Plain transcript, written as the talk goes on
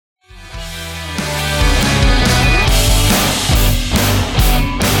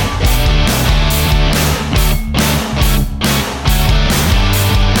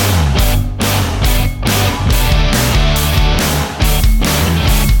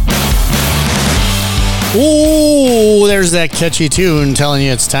Ooh, there's that catchy tune telling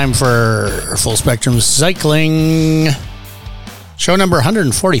you it's time for Full Spectrum Cycling. Show number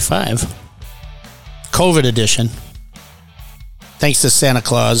 145. COVID edition. Thanks to Santa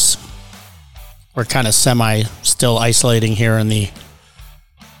Claus. We're kind of still isolating here in the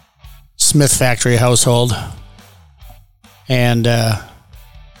Smith Factory household. And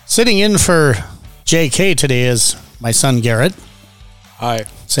sitting in for JK today is my son, Garrett. Hi.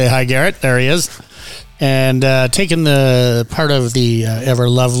 Say hi, Garrett. There he is. And taking the part of the ever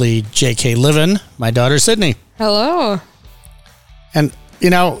lovely JK Livin, my daughter, Sydney. Hello. And,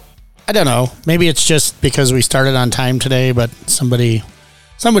 I don't know. Maybe it's just because we started on time today, but somebody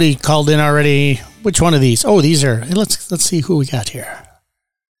called in already. Which one of these? Oh, these are. Let's see who we got here.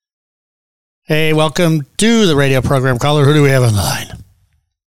 Hey, welcome to the radio program. Caller, who do we have on the line?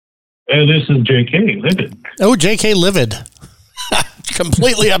 This is JK Livid. Oh, JK Livid.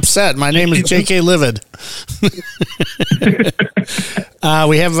 Completely upset. My name is JK Livid.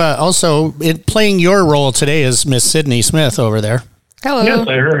 We have also playing your role today is Miss Sydney Smith over there. Hello. Yes,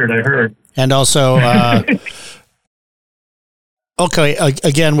 I heard. And also, okay,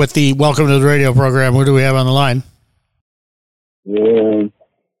 again, with the welcome to the radio program, who do we have on the line? Yeah,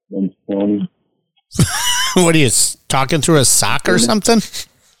 I'm Tony. What are you, talking through a sock or something?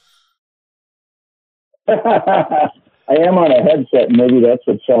 I am on a headset, and maybe that's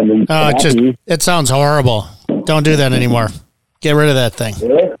what's sounding. It sounds horrible. Don't do that anymore. Get rid of that thing.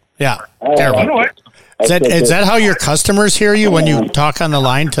 Really? Yeah, terrible. Is that how your customers hear you when you talk on the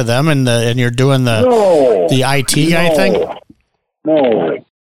line to them and you're doing the IT guy thing?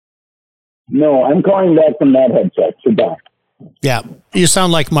 No, I'm calling back from that headset. Sit down. Yeah, you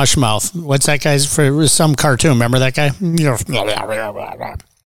sound like Mushmouth. What's that guy's for some cartoon? Remember that guy?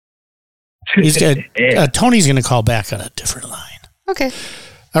 He's good. Tony's going to call back on a different line. Okay.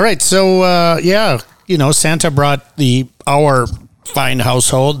 All right. So, Santa brought our fine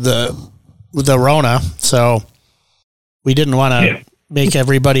household, the Rona. So we didn't want to make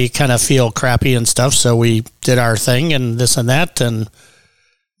everybody kind of feel crappy and stuff. So we did our thing and this and that. And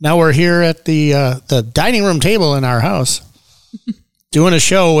now we're here at the dining room table in our house doing a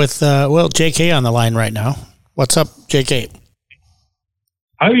show with, JK on the line right now. What's up, JK?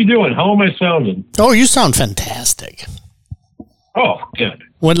 How are you doing? How am I sounding? Oh, you sound fantastic. Oh, good.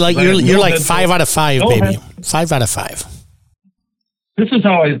 You're like 5 out of 5, baby. 5 out of 5. This is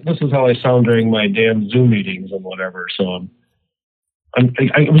how I sound during my damn Zoom meetings and whatever. So I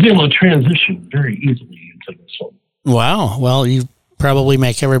was able to transition very easily into this one. Wow. Well, you probably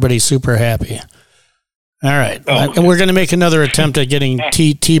make everybody super happy. All right. And we're going to make another attempt at getting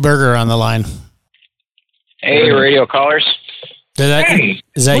T Burger on the line. Hey, radio callers.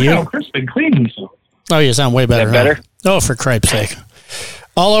 Is that you? How crisp and clean you sound. Oh, you sound way better. Is that better? Oh, for cripe's sake.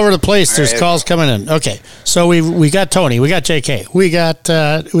 All over the place. There's calls coming in. Okay. So we got Tony. We got JK. We got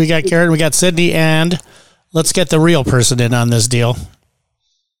Garrett. We got Sydney. And let's get the real person in on this deal.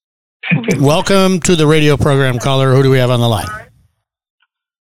 Welcome to the radio program, caller. Who do we have on the line?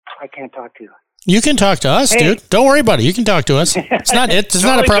 I can't talk to you. You can talk to us, dude. Don't worry about it. You can talk to us. It's not a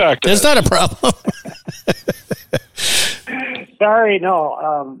problem. It's not a problem. Sorry,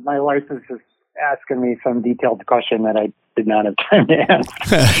 no. My wife was just asking me some detailed question that I did not have time to answer.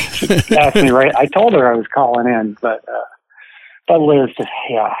 She asked me right. I told her I was calling in, but Liz,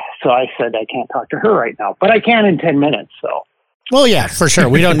 so I said I can't talk to her right now, but I can in 10 minutes. So. Well, yeah, for sure.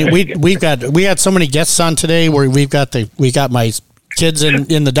 We don't need. We had so many guests on today where we got my kids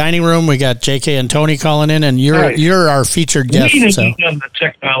in the dining room. We got JK and Tony calling in, and you're our featured guest. So. The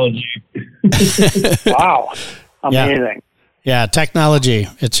technology. Wow. Amazing. Yeah, technology.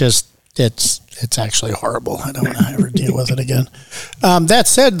 It's actually horrible. I don't want to ever deal with it again. That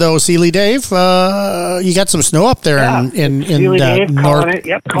said, though, Sealy Dave, you got some snow up there in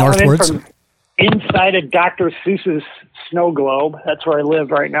northwards. From inside of Dr. Seuss's snow globe. That's where I live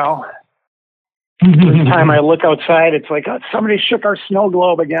right now. Every time I look outside, it's like, somebody shook our snow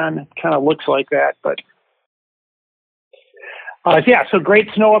globe again. It kind of looks like that, but so great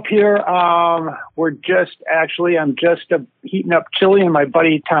snow up here. I'm just heating up chili, and my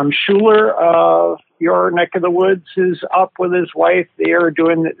buddy Tom Schuler of your neck of the woods is up with his wife. They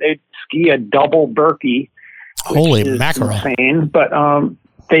ski a double Berkey. Holy mackerel. Insane, but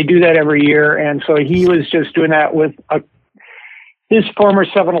they do that every year, and so he was just doing that with his former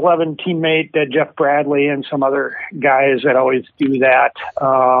 7-Eleven teammate, Jeff Bradley, and some other guys that always do that.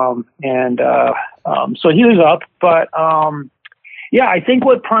 So he was up, but I think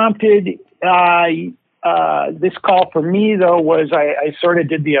what prompted this call for me, though, was I sort of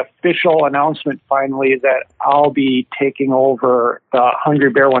did the official announcement finally that I'll be taking over the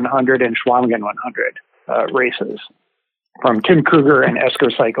Hungry Bear 100 and Schwamigan 100. races from Tim Kruger and Esker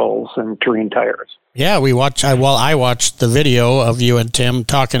Cycles and Terrain Tires. Yeah, I watched the video of you and Tim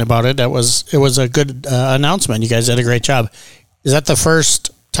talking about it. It was a good announcement. You guys did a great job. Is that the first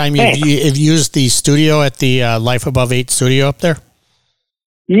time you've used the studio at the Life Above 8 studio up there?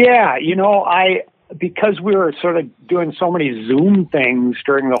 Yeah, because we were sort of doing so many Zoom things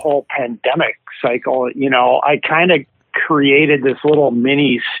during the whole pandemic cycle, I kind of created this little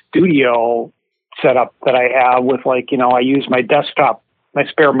mini studio setup that I have with I use my desktop, my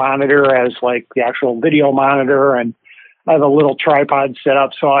spare monitor as like the actual video monitor, and I have a little tripod set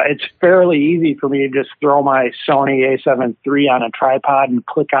up. So it's fairly easy for me to just throw my Sony A7 III on a tripod and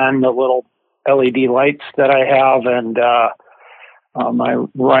click on the little LED lights that I have, and I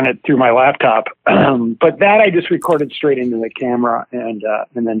run it through my laptop. But that I just recorded straight into the camera and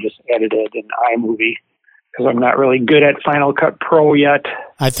then just edited in iMovie, because I'm not really good at Final Cut Pro yet.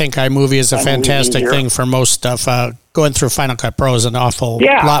 I think iMovie is a fantastic thing for most stuff. Going through Final Cut Pro is an awful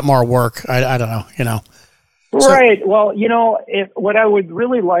lot more work. I don't know, Right. So, well, what I would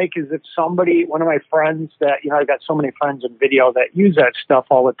really like is if one of my friends that, I've got so many friends in video that use that stuff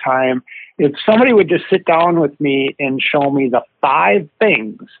all the time, if somebody would just sit down with me and show me the 5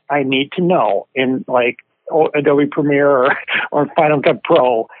 things I need to know in Adobe Premiere or Final Cut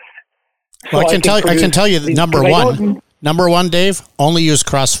Pro. Well, I can tell you number one, Dave, only use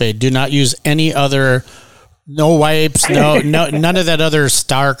crossfade. Do not use any other, no wipes, no, none of that other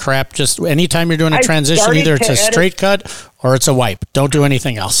star crap. Just anytime you're doing a transition, either it's a straight cut or it's a wipe. Don't do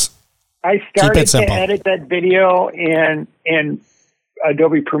anything else. I started to edit that video in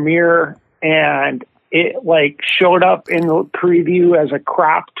Adobe Premiere, and it showed up in the preview as a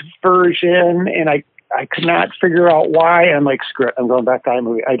cropped version, and I could not figure out why. I'm like, screw it, I'm going back to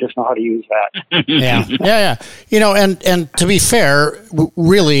iMovie. I just know how to use that. Yeah. And to be fair,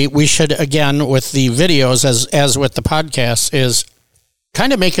 really, we should, again, with the videos, as with the podcast, is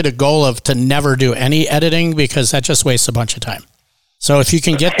kind of make it a goal to never do any editing, because that just wastes a bunch of time. So if you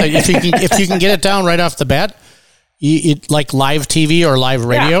can get if you can get it down right off the bat, like live TV or live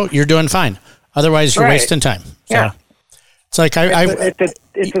radio, you're doing fine. Otherwise, you're wasting time. So. Yeah. It's like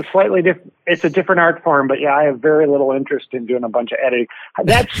it's a slightly different. It's a different art form, but I have very little interest in doing a bunch of editing.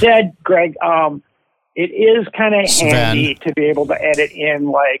 That said, Greg, it is kind of handy to be able to edit in,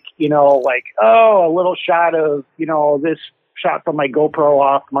 a little shot of this shot from my GoPro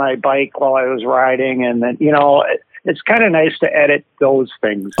off my bike while I was riding, and then it's kind of nice to edit those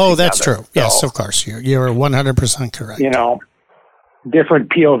things. Oh, that's true. Yes, of course, you're 100% correct. Different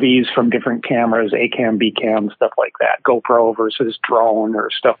POVs from different cameras, A-cam, B-cam, stuff like that, GoPro versus drone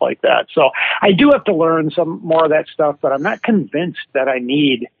or stuff like that. So I do have to learn some more of that stuff, but I'm not convinced that I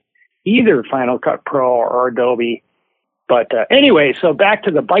need either Final Cut Pro or Adobe. But anyway, so back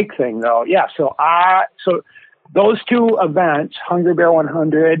to the bike thing, though. Yeah, so those 2 events, Hungry Bear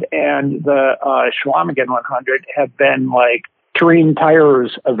 100 and the Schwamigan 100, have been Terrain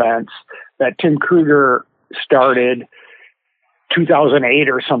Tires events that Tim Kruger started 2008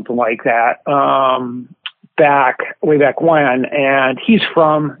 or something like that, way back when. And he's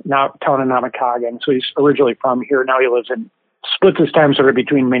from town of Namakagon, so he's originally from here. Now he splits his time sort of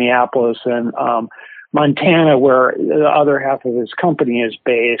between Minneapolis and Montana, where the other half of his company is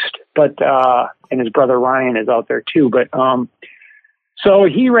based. But and his brother Ryan is out there too. But so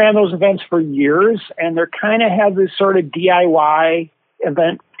he ran those events for years, and they kind of have this sort of DIY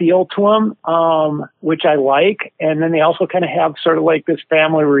event feel to them, which I like. And then they also kind of have sort of this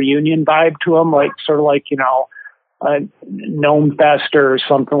family reunion vibe to them, Gnome Fest or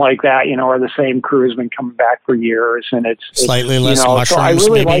something like that, or the same crew has been coming back for years, and it's slightly less mushrooms, so I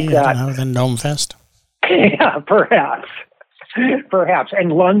really like that than Gnome Fest. Yeah, perhaps.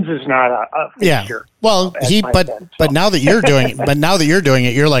 And Lunds is not a feature. Well, but now that you're doing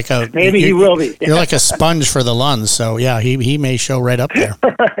it, you're like he will be. You're like a sponge for the Lunds. So yeah, he may show right up there.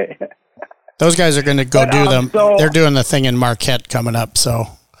 Right. Those guys are going to go do them. They're doing the thing in Marquette coming up, so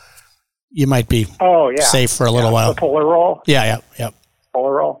you might be safe for a little while. The Polar Roll. Yeah.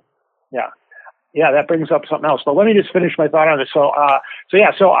 Polar Roll. Yeah. That brings up something else. But let me just finish my thought on this. So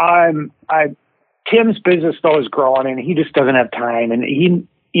Tim's business though is growing, and he just doesn't have time, and he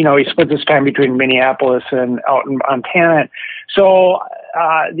splits his time between Minneapolis and out in Montana. So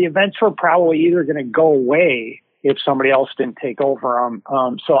the events were probably either going to go away if somebody else didn't take over them.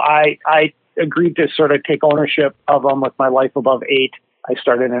 So I agreed to sort of take ownership of them with my Life Above 8. I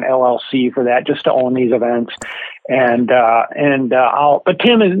started an LLC for that, just to own these events. But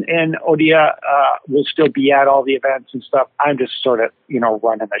Tim and Odia will still be at all the events and stuff. I'm just sort of,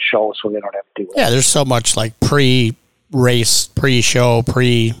 running the show so they don't have to do it. Yeah, there's so much race, pre-show,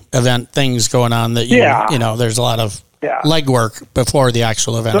 pre-event things going on that you know, there's a lot of legwork before the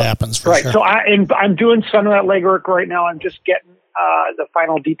actual event happens for sure. So I'm doing some of that legwork right now. I'm just getting the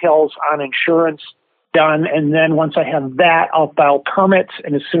final details on insurance done. And then once I have that, I'll file permits.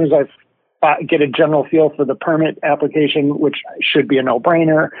 And as soon as I get a general feel for the permit application, which should be a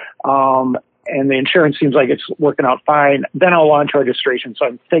no-brainer, and the insurance seems like it's working out fine, then I'll launch registration. So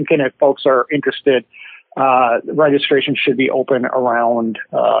I'm thinking if folks are interested, registration should be open around,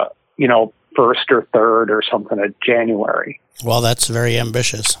 1st or 3rd or something of January. Well, that's very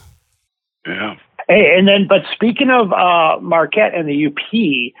ambitious. Yeah. Hey, but speaking of Marquette and the UP,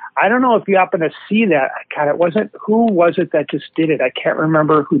 I don't know if you happen to see that. God, who was it that just did it? I can't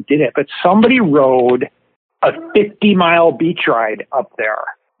remember who did it, but somebody rode a 50-mile beach ride up there.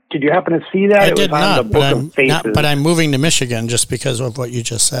 Did you happen to see that? I did not, but I'm moving to Michigan just because of what you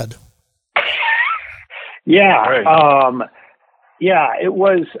just said. Yeah. Right. It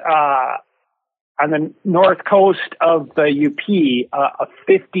was on the north coast of the UP, a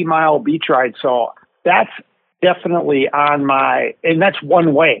 50-mile beach ride. So that's definitely on and that's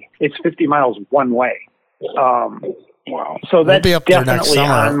one way. It's 50 miles one way. Wow. So that's we'll be up there next definitely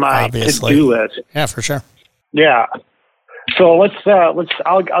summer, on my obviously. to-do list. Yeah, for sure. Yeah. So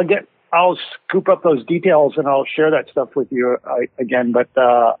I'll scoop up those details and I'll share that stuff with you again. But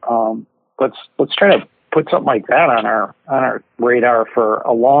let's try to put something like that on our radar for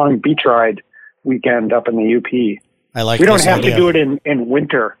a long beach ride weekend up in the UP. I like. We don't have to do it in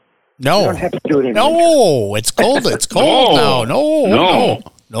winter. No, we don't have to do it in winter. It's cold. It's cold now.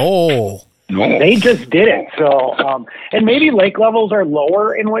 No. They just did it. So, and maybe lake levels are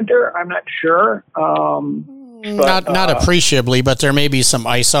lower in winter. I'm not sure. Not appreciably, but there may be some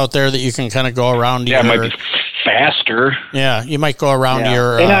ice out there that you can kind of go around. Yeah, it might be faster. Yeah, you might go around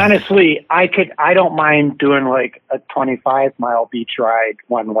your. And honestly, I don't mind doing like a 25-mile beach ride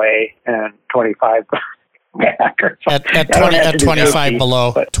one way and 25 back. At 25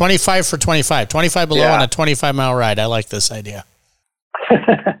 below. 25 for 25. 25 below on a 25-mile ride. I like this idea.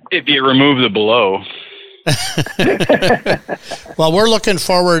 If you remove the below. Well, we're looking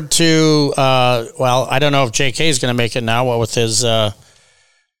forward to, I don't know if JK is going to make it now with his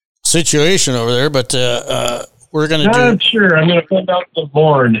situation over there, but we're going to do... Not sure. I'm going to find out the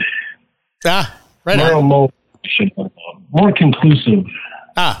board. Right on. More conclusive.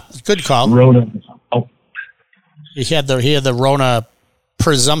 Good call. Rona. Oh. He had the Rona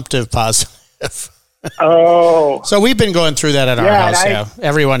presumptive positive. Oh. So we've been going through that at our house,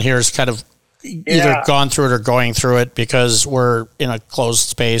 Everyone here is kind of either gone through it or going through it because we're in a closed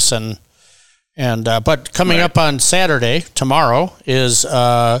space but coming up on Saturday, tomorrow, is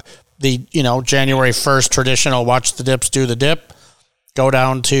the January 1st traditional watch the dips, do the dip, go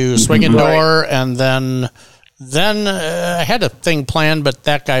down to Swinging Door, and then I had a thing planned, but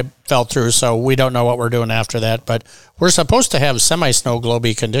that guy fell through, so we don't know what we're doing after that. But we're supposed to have semi-snow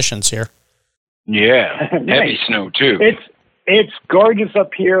globy conditions here. Yeah, heavy snow too. It's gorgeous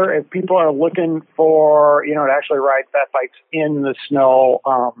up here. If people are looking for, to actually ride fat bikes in the snow,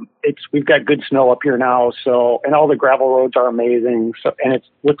 we've got good snow up here now. So, and all the gravel roads are amazing. So, and it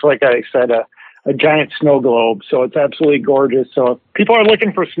looks like I said, a giant snow globe. So it's absolutely gorgeous. So if people are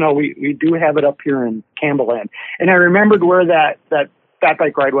looking for snow, we do have it up here in Campbellland. And I remembered where that fat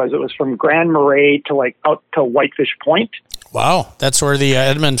bike ride was. It was from Grand Marais to out to Whitefish Point. Wow, that's where the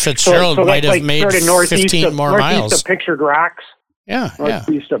Edmund Fitzgerald might have made 15 more miles. Northeast of Pictured Rocks.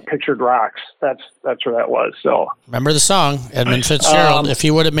 Northeast of Pictured Rocks. That's where that was. So remember the song, Edmund Fitzgerald. If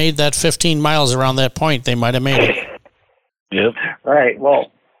he would have made that 15 miles around that point, they might have made it. Yep. Right. Well,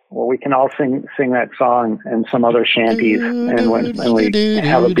 we can all sing that song and some other shanties, and when we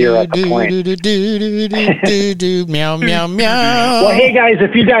have a beer at the point. Meow meow meow. Well, hey guys,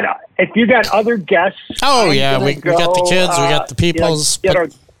 if you got other guests, we got the kids, we got the peoples. Get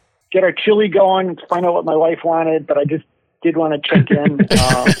our chili going. Find out what my wife wanted, but I just did want to check in.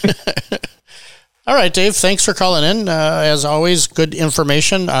 All right, Dave. Thanks for calling in. As always, good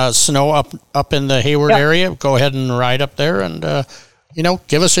information. Snow up in the Hayward area. Go ahead and ride up there and.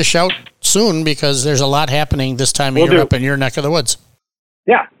 Give us a shout soon because there's a lot happening this time of year up in your neck of the woods.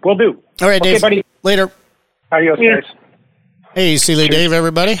 Yeah, we'll do. All right, Dave. Buddy. Later. Adios, guys. Hey, Sealy Dave,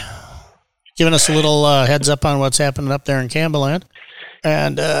 everybody. Giving us a little heads up on what's happening up there in Campbellland.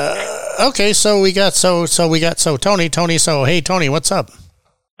 And, so we got Tony. So, hey, Tony, what's up?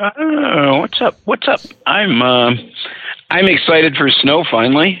 What's up? I'm excited for snow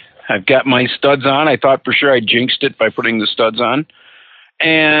finally. I've got my studs on. I thought for sure I jinxed it by putting the studs on.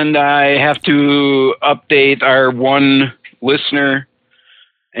 And I have to update our one listener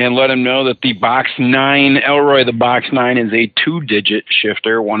and let them know that the Box 9, Elroy, the Box 9 is a 2-digit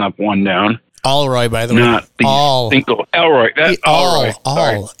shifter, 1 up, 1 down. Allroy, by the way. Not the single. Elroy.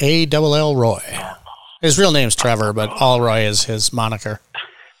 Allroy. A-double-L-Roy. His real name's Trevor, but Allroy is his moniker.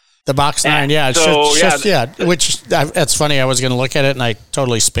 The Box 9, yeah. Which, that's funny. I was going to look at it, and I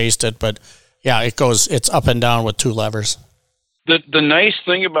totally spaced it, but yeah, it's up and down with 2 levers. The nice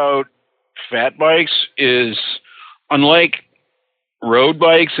thing about fat bikes is, unlike road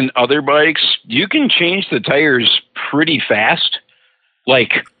bikes and other bikes, you can change the tires pretty fast,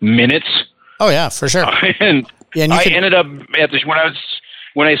 like minutes. Oh yeah, for sure. And I ended up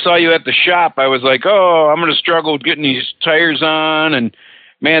when I saw you at the shop, I was like, oh, I'm going to struggle with getting these tires on, and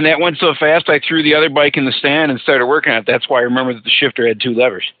man, that went so fast. I threw the other bike in the stand and started working on it. That's why I remember that the shifter had 2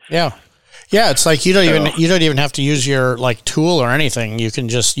 levers. Yeah. Yeah, it's like you don't even have to use your like tool or anything. You can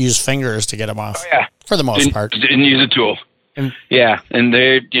just use fingers to get them off. Oh, yeah. For the most part. Didn't use a tool. And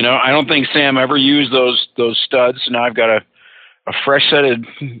they, I don't think Sam ever used those studs. So now I've got a fresh set of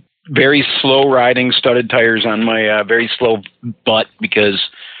very slow riding studded tires on my very slow butt because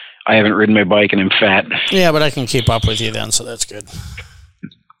I haven't ridden my bike and I'm fat. Yeah, but I can keep up with you then, so that's good.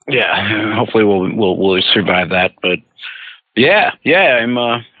 Yeah, hopefully we'll survive that. But yeah,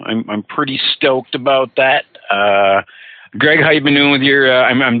 I'm pretty stoked about that. Greg, how you been doing with your?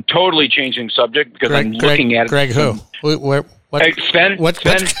 I'm totally changing subject because I'm looking at Greg. Who? What? Sven.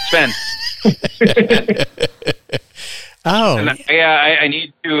 Sven. Oh, I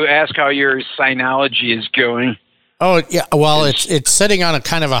need to ask how your Synology is going. Oh yeah, well it's sitting on a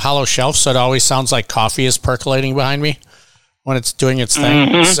kind of a hollow shelf, so it always sounds like coffee is percolating behind me when it's doing its thing.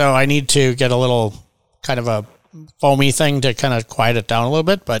 Mm-hmm. So I need to get a little kind of a foamy thing to kind of quiet it down a little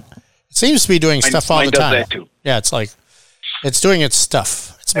bit, but it seems to be doing stuff all the time. Does that too. Yeah, it's like it's doing its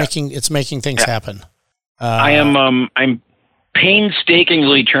stuff. It's making things happen. I'm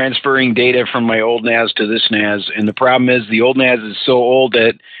painstakingly transferring data from my old NAS to this NAS, and the problem is the old NAS is so old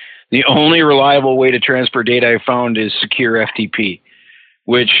that the only reliable way to transfer data I found is secure FTP,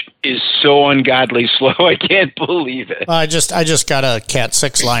 which is so ungodly slow. I can't believe it. I just got a Cat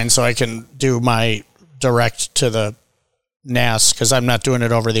 6 line so I can do my direct to the NAS because I'm not doing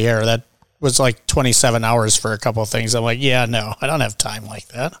it over the air. That was like 27 hours for a couple of things. I'm like, yeah, no, I don't have time like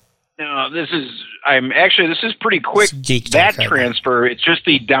that. No, this is pretty quick. That transfer, it's just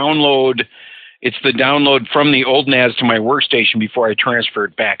the download. It's the download from the old NAS to my workstation before I transfer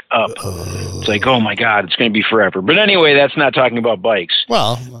it back up. It's like, oh my God, it's going to be forever. But anyway, that's not talking about bikes.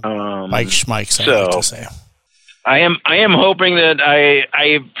 Well, bike schmikes, I like to say. I am hoping that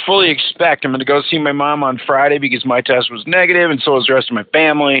I fully expect I'm going to go see my mom on Friday because my test was negative and so is the rest of my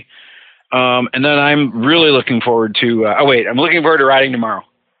family. And then I'm really looking forward to, I'm looking forward to riding tomorrow.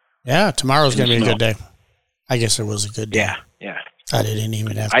 Yeah, tomorrow's going to be a good day. I guess it was a good day. Yeah. I didn't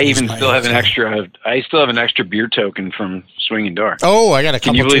even have to I still have an extra beer token from Swinging Door. Oh, I got a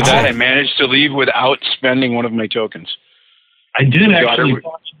couple. Can you believe that? I managed to leave without spending one of my tokens. I did actually.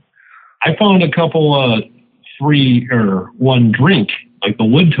 I found a couple 3 or 1 drink, like the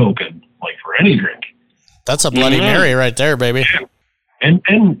wood token, like for any drink. That's a Bloody Mary right there, baby. And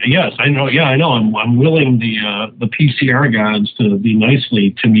yes, I know. Yeah, I know. I'm willing the PCR gods to be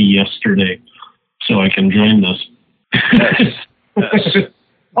nicely to me yesterday, so I can join this.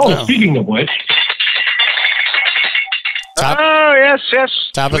 Speaking of which. Yes.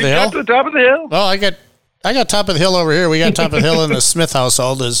 Top of the hill. The top of the hill. Well, I got top of the hill over here. We got top of the hill in the Smith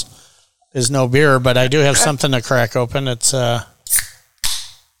household. Is no beer, but I do have something to crack open. It's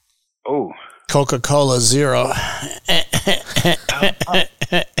Coca-Cola Zero.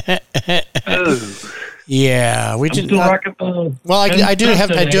 Yeah, we did. Well, I do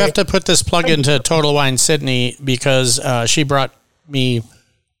have to put this plug into Total Wine Sydney because she brought me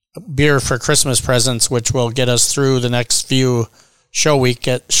beer for Christmas presents, which will get us through the next few show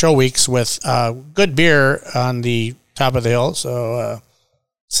weeks with good beer on the top of the hill. So,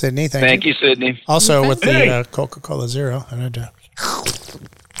 Sydney, thank you. Thank you, Sydney. Also with the Coca-Cola Zero.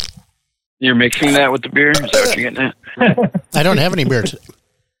 You're mixing that with the beer? Is that what you're getting at? I don't have any beer today.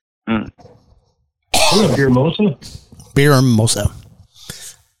 Beer mimosa? Beer and mimosa.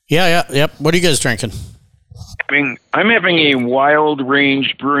 Yep. What are you guys drinking? I'm having a Wild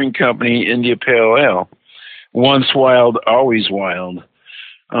Range Brewing Company India Pale Ale. Once wild, always wild.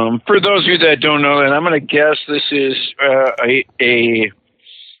 For those of you that don't know, and I'm going to guess this is a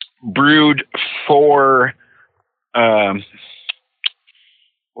brewed for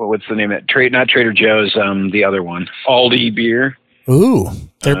what's the name of it? Not Trader Joe's, the other one, Aldi beer. Ooh,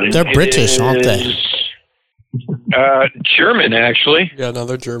 they're British, aren't they? German, actually. Yeah, no,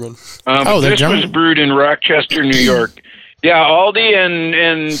 they're German. They're German. This was brewed in Rochester, New York. Yeah, Aldi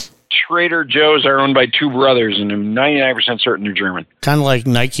and Trader Joe's are owned by two brothers, and I'm 99% certain they're German. Kind of like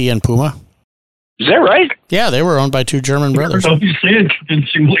Nike and Puma. Is that right? Yeah, they were owned by two German brothers. Don't you say it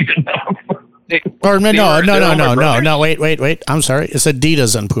convincingly enough? Or no. Wait. I'm sorry. It's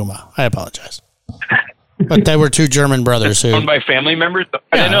Adidas and Puma. I apologize. But they were two German brothers who owned by family members.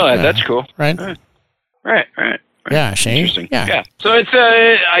 I didn't know that. Yeah. That's cool. Right. Yeah, Shane. Interesting. Yeah. So it's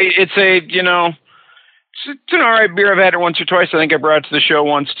an all right beer. I've had it once or twice. I think I brought it to the show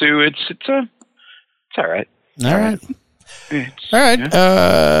once too. It's all right. All right. All right.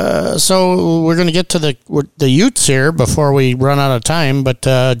 Yeah. So we're going to get to the Utes here before we run out of time. But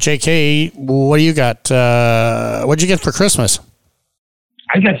JK, what do you got? What'd you get for Christmas?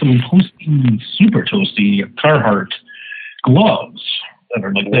 I got some toasty, super toasty Carhartt gloves that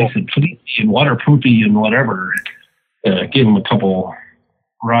are like nice and fleecy and waterproofy and whatever. Gave them a couple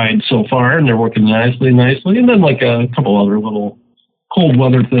rides so far, and they're working nicely. And then like a couple other little cold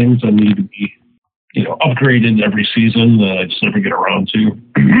weather things that need to be, upgraded every season that I just never get around to,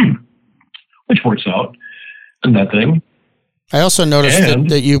 which works out in that thing. I also noticed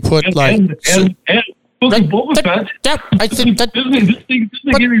that you put Book of Boba Fett. I think that Disney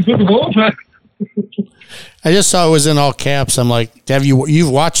gave me Book of Boba Fett. I just saw it was in all caps. I'm like, you've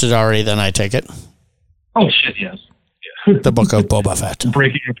watched it already? Then I take it. Oh shit, yes. The Book of Boba Fett.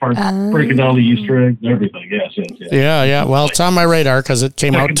 Breaking apart, breaking down the Easter eggs and everything. Yes. Yeah. Well, it's on my radar because it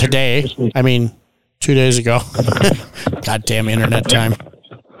came out today. I mean, 2 days ago. Goddamn internet time.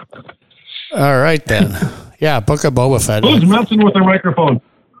 All right then. Yeah, Book of Boba Fett. Who's messing with our microphone?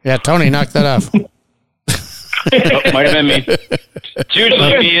 Yeah, Tony, knock that off. Might have been me. It's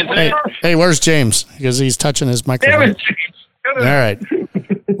usually me, isn't it? Hey, where's James? Because he's touching his microphone. Damn it, James. All right.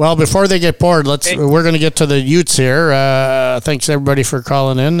 Well, before they get bored, we're going to get to the Utes here. Thanks everybody for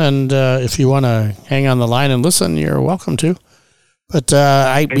calling in, and if you want to hang on the line and listen, you're welcome to. But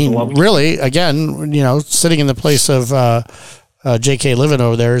I mean, really, again, sitting in the place of JK living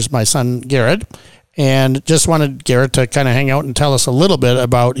over there is my son Garrett, and just wanted Garrett to kind of hang out and tell us a little bit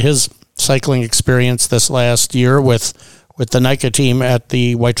about his cycling experience this last year with the NICA team at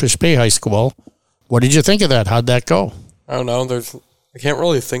the Whitefish Bay High School. What did you think of that? How'd that go? I don't know. I can't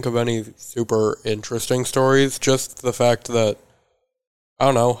really think of any super interesting stories. Just the fact that, I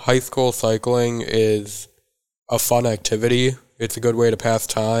don't know, high school cycling is a fun activity. It's a good way to pass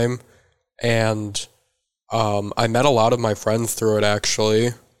time. And I met a lot of my friends through it,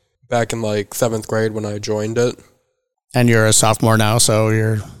 actually, back in like 7th grade when I joined it. And you're a sophomore now, so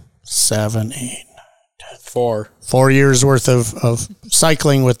you're 7, 8, 4 years worth of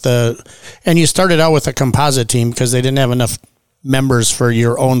cycling and you started out with a composite team because they didn't have enough members for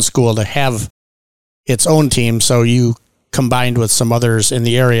your own school to have its own team. So you combined with some others in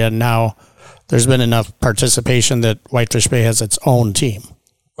the area. And now there's been enough participation that Whitefish Bay has its own team.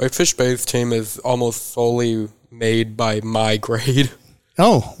 Whitefish Bay's team is almost solely made by my grade.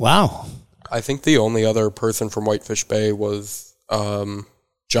 Oh, wow. I think the only other person from Whitefish Bay was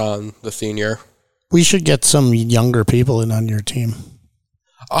John, the senior. We should get some younger people in on your team.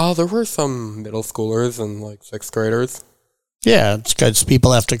 There were some middle schoolers and like 6th graders. Yeah, it's because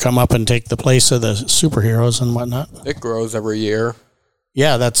people have to come up and take the place of the superheroes and whatnot. It grows every year.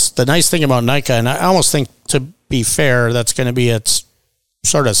 Yeah, that's the nice thing about NICA, and I almost think, to be fair, that's going to be its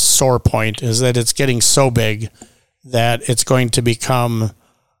sort of sore point, is that it's getting so big that it's going to become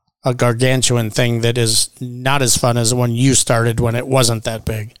a gargantuan thing that is not as fun as the one you started when it wasn't that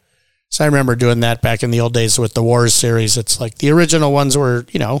big. So I remember doing that back in the old days with the Wars series. It's like the original ones were,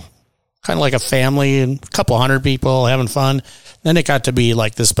 kind of like a family and a couple hundred people having fun. Then it got to be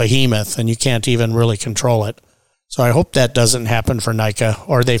like this behemoth and you can't even really control it. So I hope that doesn't happen for NICA,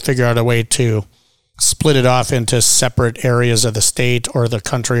 or they figure out a way to split it off into separate areas of the state or the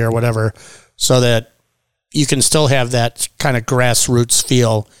country or whatever, so that you can still have that kind of grassroots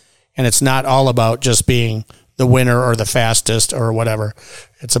feel. And it's not all about just being the winner or the fastest or whatever.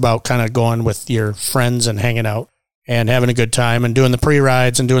 It's about kind of going with your friends and hanging out and having a good time and doing the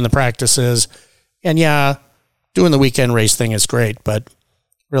pre-rides and doing the practices. And yeah, doing the weekend race thing is great, but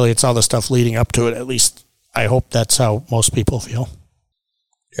really it's all the stuff leading up to it. At least I hope that's how most people feel.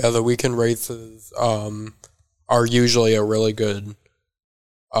 Yeah, the weekend races are usually a really good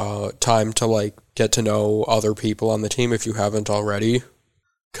time to like get to know other people on the team if you haven't already.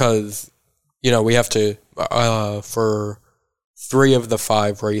 Because, we have to, for 3 of the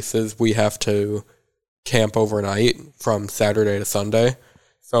 5 races, we have to camp overnight from Saturday to Sunday.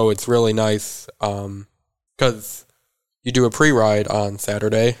 So it's really nice because you do a pre-ride on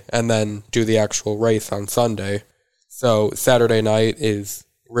Saturday and then do the actual race on Sunday. So Saturday night is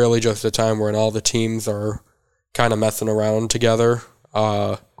really just a time when all the teams are kind of messing around together.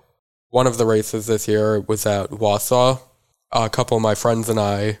 One of the races this year was at Wausau. A couple of my friends and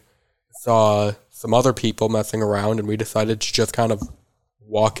I saw some other people messing around, and we decided to just kind of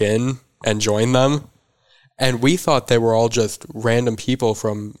walk in and join them. And we thought they were all just random people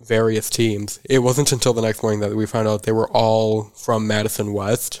from various teams. It wasn't until the next morning that we found out they were all from Madison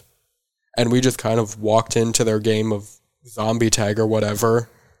West. And we just kind of walked into their game of zombie tag or whatever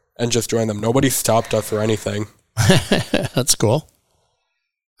and just joined them. Nobody stopped us or anything. That's cool.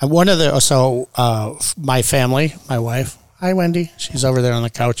 My family, my wife, hi Wendy, she's over there on the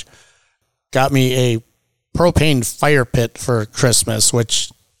couch, got me a propane fire pit for Christmas,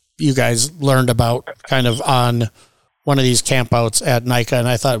 which you guys learned about kind of on one of these campouts at NICA, and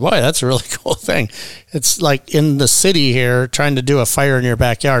I thought, boy, that's a really cool thing. It's like in the city here, trying to do a fire in your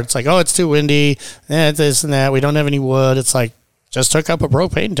backyard. It's like, oh, it's too windy, this and that. We don't have any wood. It's like, just hook up a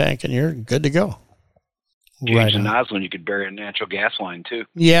propane tank and you're good to go. Change the nozzle and you could bury a natural gas line too.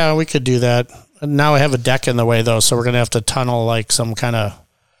 Yeah, we could do that. Now I have a deck in the way though, so we're going to have to tunnel like some kind of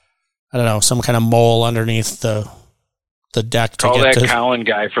mole underneath the deck. Call that Colin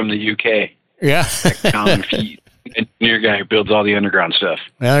guy from the UK. Yeah. That Colin engineer guy who builds all the underground stuff.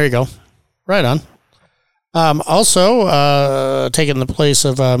 Yeah, there you go. Right on. Also, taking the place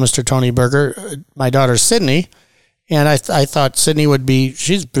of Mr. Tony Berger, my daughter Sydney, and I thought Sydney would be,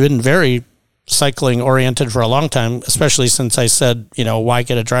 she's been very cycling oriented for a long time, especially since I said, why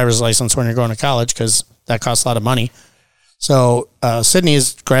get a driver's license when you're going to college? Because that costs a lot of money. So Sydney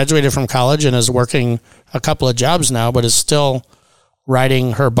has graduated from college and is working a couple of jobs now, but is still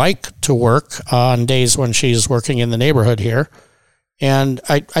riding her bike to work on days when she's working in the neighborhood here. And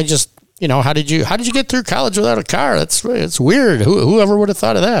I just, how did you get through college without a car? It's weird. Whoever would have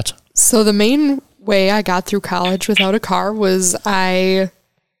thought of that? So the main way I got through college without a car was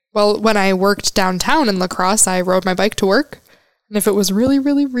when I worked downtown in La Crosse, I rode my bike to work. And if it was really,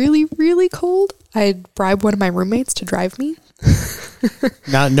 really, really, really cold, I'd bribe one of my roommates to drive me.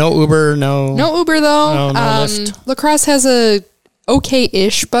 No Uber, no. No Uber, though. No Lyft. La Crosse has a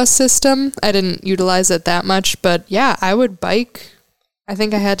okay-ish bus system. I didn't utilize it that much, but yeah, I would bike. I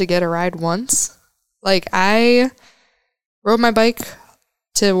think I had to get a ride once. Like, I rode my bike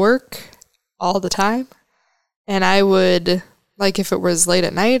to work all the time, and I would, like, if it was late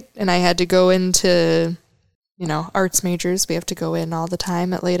at night and I had to go into, arts majors, we have to go in all the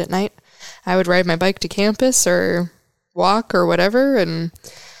time at late at night, I would ride my bike to campus or walk or whatever. And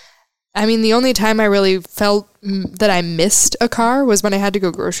I mean, the only time I really felt that I missed a car was when I had to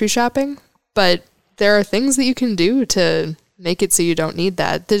go grocery shopping. But there are things that you can do to make it so you don't need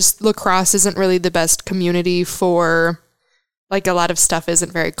that. La Crosse isn't really the best community for, like, a lot of stuff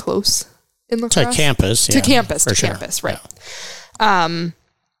isn't very close in La Crosse. To campus, yeah. To campus, right. Yeah.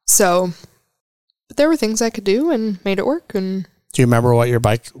 But there were things I could do and made it work. And do you remember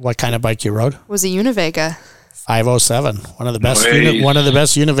what kind of bike you rode? It was a Univega. 507, one of the best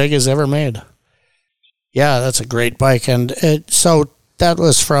Univegas ever made. Yeah, that's a great bike. And so that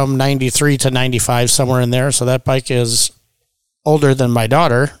was from 93 to 95, somewhere in there. So that bike is older than my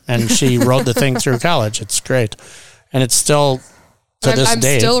daughter, and she rode the thing through college. It's great. And it's still, to this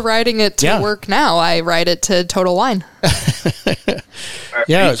day. I'm still riding it to work now. I ride it to Total Wine.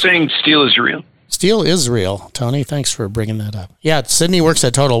 Yeah. Are you saying steel is real? Steel is real, Tony. Thanks for bringing that up. Yeah, Sydney works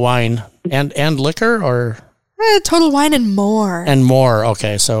at Total Wine and liquor, or Total Wine and more. And more.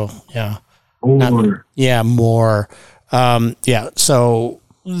 Okay, so yeah, more. More. So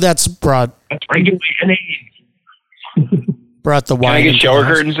that's brought. That's regulated age. Brought the wine. Can I get shower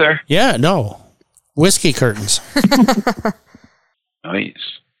curtains there? Yeah, no, whiskey curtains. Nice.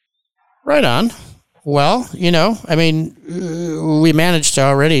 Right on. Well, I mean, we managed to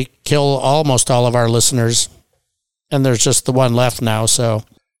already kill almost all of our listeners, and there's just the one left now. So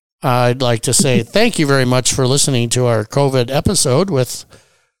I'd like to say thank you very much for listening to our COVID episode with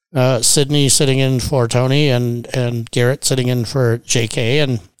Sydney sitting in for Tony and Garrett sitting in for JK,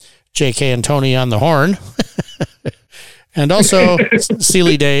 and JK and Tony on the horn. And also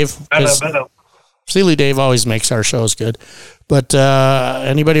Sealy Dave. Sealy Dave always makes our shows good. But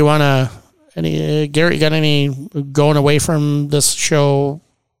anybody want to... Garrett, you got any going away from this show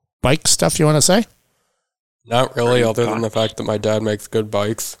bike stuff you want to say? Not really, other than the fact that my dad makes good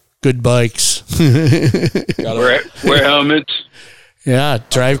bikes. Good bikes. Wear helmets. Yeah,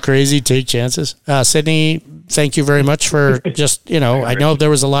 drive crazy, take chances. Sydney, thank you very much for just, I know there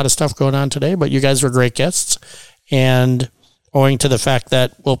was a lot of stuff going on today, but you guys were great guests. And owing to the fact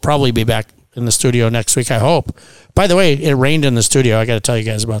that we'll probably be back in the studio next week, I hope. By the way, it rained in the studio. I got to tell you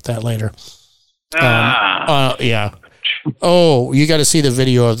guys about that later. Yeah. Oh, you got to see the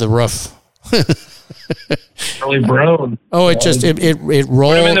video of the roof. Charlie Brown. Oh, it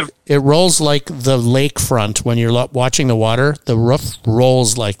rolls like the lakefront when you're watching the water. The roof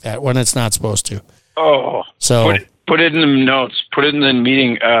rolls like that when it's not supposed to. Oh, so put it in the notes. Put it in the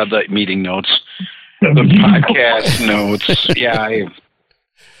meeting notes. The podcast notes. Yeah,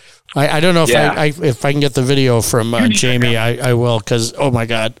 I don't know if I can get the video from Jamie. I will, because oh my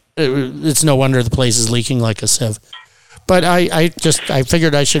God, it's no wonder the place is leaking like a sieve. But I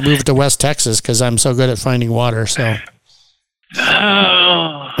figured I should move to West Texas because I'm so good at finding water. So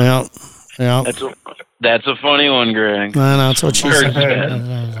yeah. That's a funny one, Greg. No, that's what she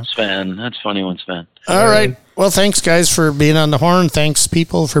said. Sven, that's a funny one, Sven. All right. Well, thanks guys for being on the horn. Thanks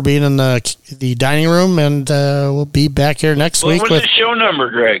people for being in the dining room, and we'll be back here next week. What's the show number,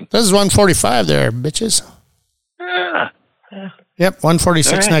 Greg? This is 145 there, bitches. Yep,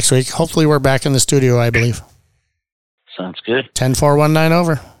 146 next week. Hopefully we're back in the studio, I believe. Sounds good. 10-4-1-9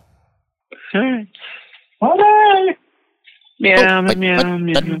 over. All right. Bye. Meow,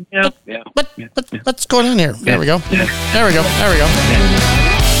 But what's going on here? There we go. There we go.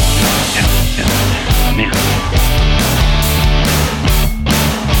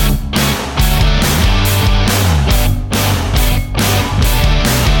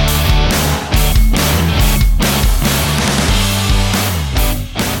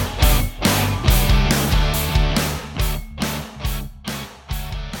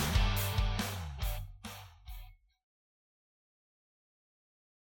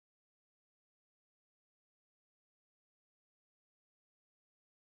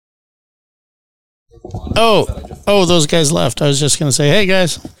 Oh, those guys left. I was just gonna say, hey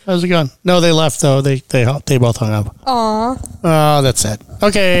guys, how's it going? No, they left though. They both hung up. Aw. Oh, that's sad.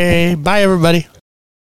 Okay, bye everybody.